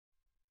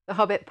The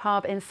Hobbit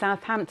pub in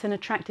Southampton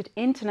attracted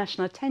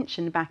international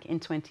attention back in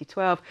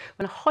 2012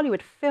 when a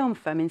Hollywood film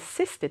firm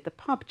insisted the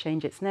pub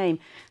change its name.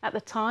 At the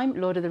time,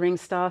 Lord of the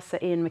Rings star Sir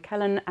Ian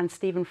McKellen and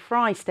Stephen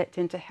Fry stepped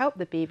in to help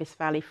the Bevois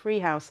Valley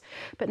Freehouse.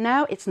 But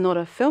now it's not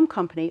a film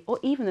company or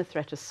even the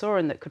threat of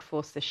Sauron that could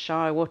force this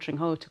Shire watering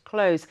hole to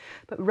close,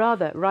 but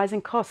rather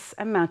rising costs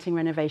and mounting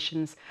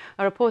renovations.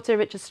 Our reporter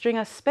Richard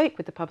Stringer spoke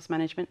with the pub's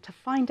management to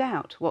find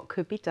out what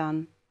could be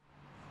done.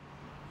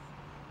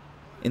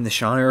 In the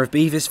Shire of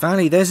Bevois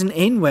Valley, there's an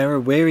inn where a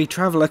weary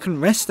traveller can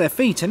rest their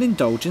feet and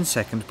indulge in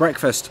second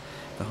breakfast.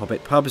 The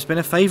Hobbit pub has been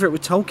a favourite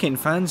with Tolkien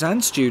fans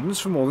and students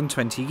for more than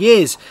 20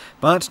 years,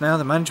 but now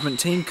the management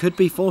team could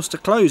be forced to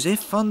close if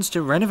funds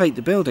to renovate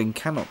the building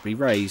cannot be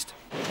raised.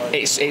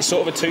 It's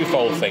sort of a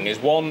twofold thing.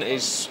 One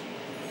is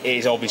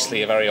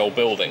obviously a very old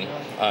building.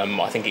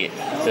 I think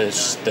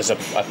there's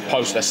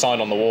a sign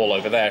on the wall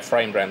over there,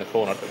 framed around the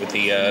corner with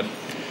the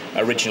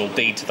original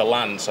deed to the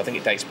land, so I think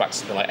it dates back to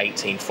something like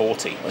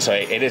 1840. So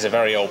it is a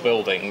very old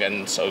building,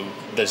 and so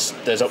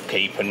there's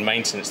upkeep and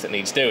maintenance that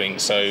needs doing.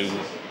 So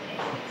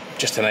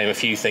just to name a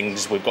few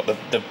things, we've got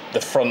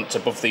the front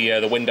above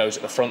the windows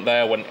at the front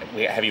there. When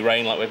we get heavy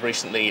rain like we've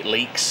recently, it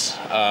leaks.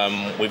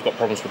 We've got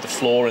problems with the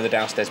floor in the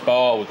downstairs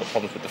bar. We've got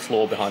problems with the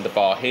floor behind the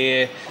bar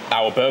here.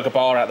 Our burger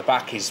bar out the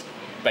back is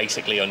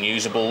basically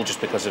unusable just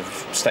because of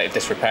state of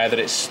disrepair that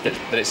it's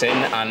in,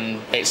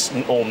 and it's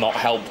all not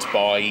helped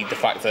by the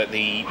fact that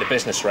the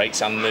business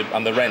rates and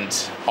the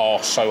rent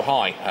are so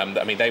high.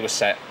 I mean, they were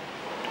set,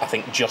 I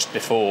think, just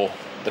before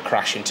the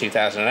crash in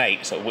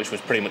 2008, so which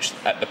was pretty much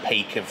at the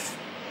peak of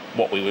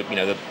what we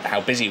were,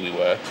 how busy we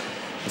were.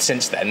 And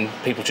since then,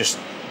 people just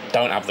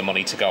don't have the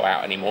money to go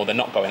out anymore. They're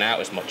not going out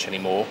as much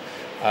anymore.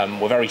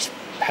 We're very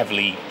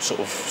heavily sort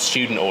of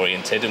student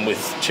oriented, and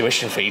with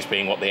tuition fees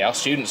being what they are,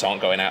 students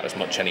aren't going out as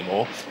much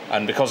anymore,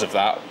 and because of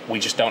that we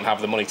just don't have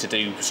the money to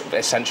do sort of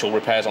essential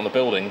repairs on the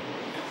building.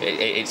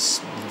 It's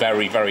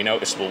very, very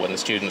noticeable when the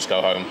students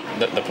go home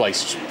that the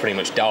place pretty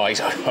much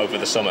dies over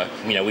the summer.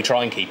 We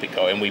try and keep it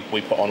going. We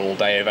put on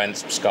all-day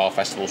events, ska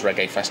festivals,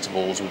 reggae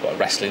festivals. We've got a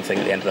wrestling thing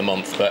at the end of the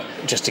month, but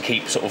just to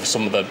keep sort of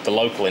some of the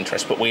local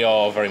interest. But we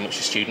are very much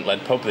a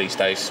student-led pub these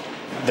days.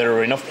 There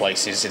are enough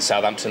places in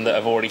Southampton that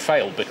have already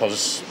failed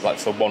because, like,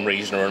 for one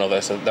reason or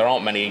another. So there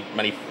aren't many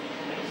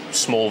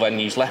small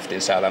venues left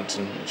in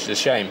Southampton, which is a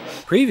shame.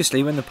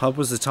 Previously, when the pub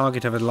was the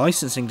target of a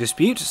licensing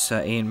dispute,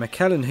 Sir Ian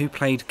McKellen, who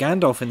played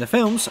Gandalf in the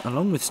films,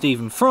 along with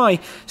Stephen Fry,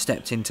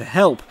 stepped in to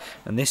help,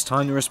 and this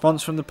time the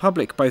response from the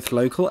public, both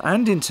local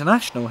and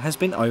international, has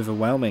been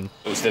overwhelming.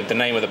 It was the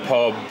name of the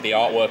pub, the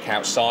artwork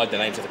outside, the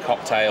names of the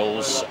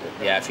cocktails.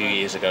 Yeah, a few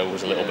years ago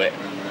was a little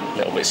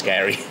bit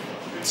scary.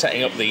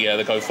 Setting up the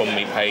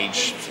GoFundMe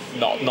page,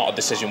 not a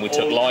decision we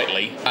took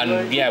lightly,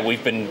 and yeah,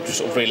 we've been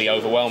sort of really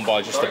overwhelmed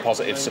by just the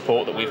positive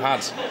support that we've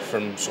had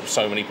from sort of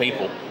so many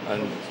people,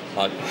 and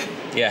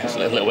it's a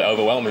little bit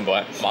overwhelming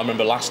by it. I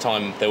remember last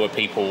time there were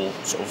people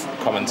sort of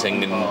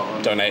commenting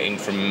and donating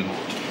from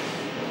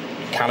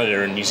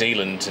Canada and New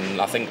Zealand, and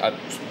I think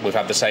we've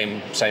had the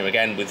same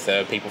again with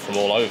people from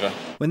all over.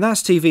 When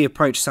That's TV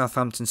approached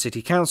Southampton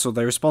City Council,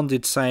 they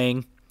responded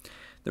saying,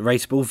 "The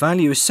rateable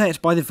value is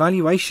set by the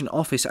Valuation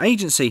Office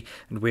Agency,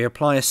 and we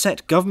apply a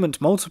set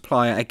government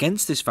multiplier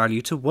against this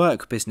value to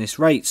work business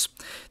rates.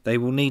 They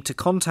will need to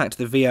contact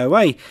the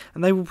VOA,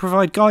 and they will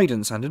provide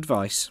guidance and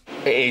advice."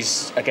 It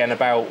is, again,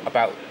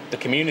 about the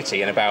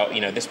community, and about,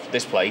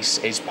 this place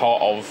is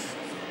part of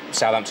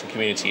Southampton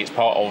community. It's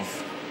part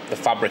of the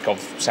fabric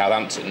of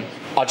Southampton.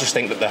 I just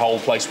think that the whole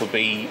place would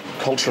be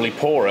culturally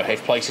poorer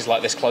if places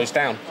like this closed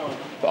down.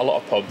 But a lot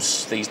of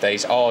pubs these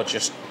days are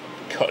just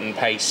cut and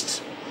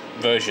paste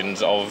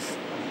versions of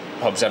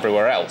pubs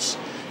everywhere else.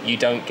 You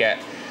don't get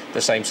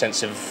the same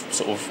sense of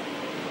sort of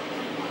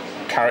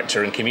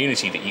character and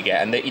community that you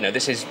get, and that,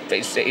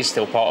 it is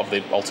still part of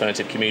the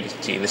alternative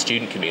community and the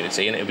student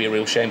community, and it would be a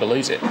real shame to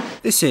lose it.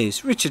 This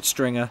is Richard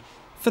Stringer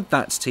for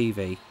That's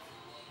TV.